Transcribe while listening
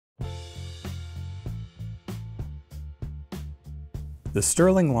The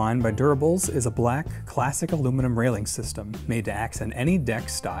Sterling line by Durables is a black, classic aluminum railing system made to accent any deck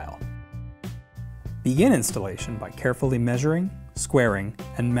style. Begin installation by carefully measuring, squaring,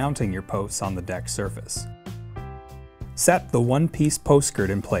 and mounting your posts on the deck surface. Set the one-piece post skirt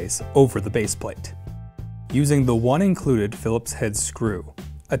in place over the base plate. Using the one included Phillips head screw,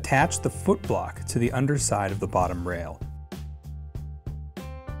 attach the foot block to the underside of the bottom rail.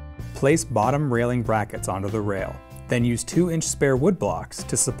 Place bottom railing brackets onto the rail, then use 2-inch spare wood blocks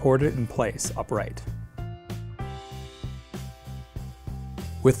to support it in place upright.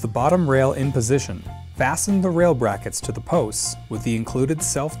 With the bottom rail in position, fasten the rail brackets to the posts with the included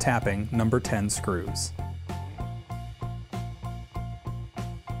self-tapping number 10 screws.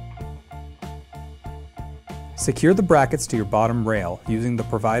 Secure the brackets to your bottom rail using the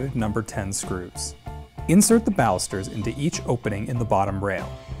provided number 10 screws. Insert the balusters into each opening in the bottom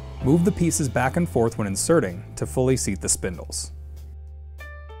rail. Move the pieces back and forth when inserting to fully seat the spindles.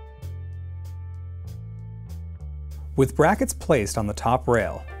 With brackets placed on the top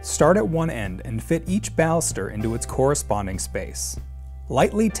rail, start at one end and fit each baluster into its corresponding space.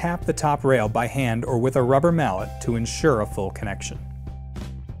 Lightly tap the top rail by hand or with a rubber mallet to ensure a full connection.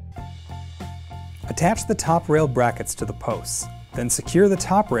 Attach the top rail brackets to the posts, then secure the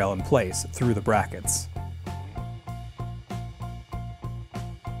top rail in place through the brackets.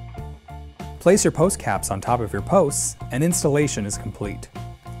 Place your post caps on top of your posts, and installation is complete.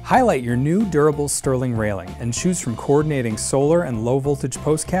 Highlight your new durable Sterling railing and choose from coordinating solar and low voltage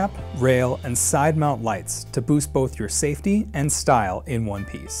post cap, rail, and side mount lights to boost both your safety and style in one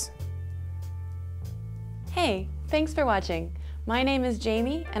piece. Hey, thanks for watching. My name is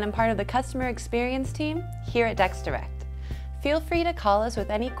Jamie and I'm part of the customer experience team here at Decks Direct. Feel free to call us with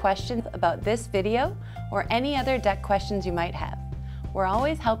any questions about this video or any other deck questions you might have. We're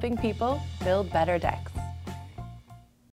always helping people build better decks.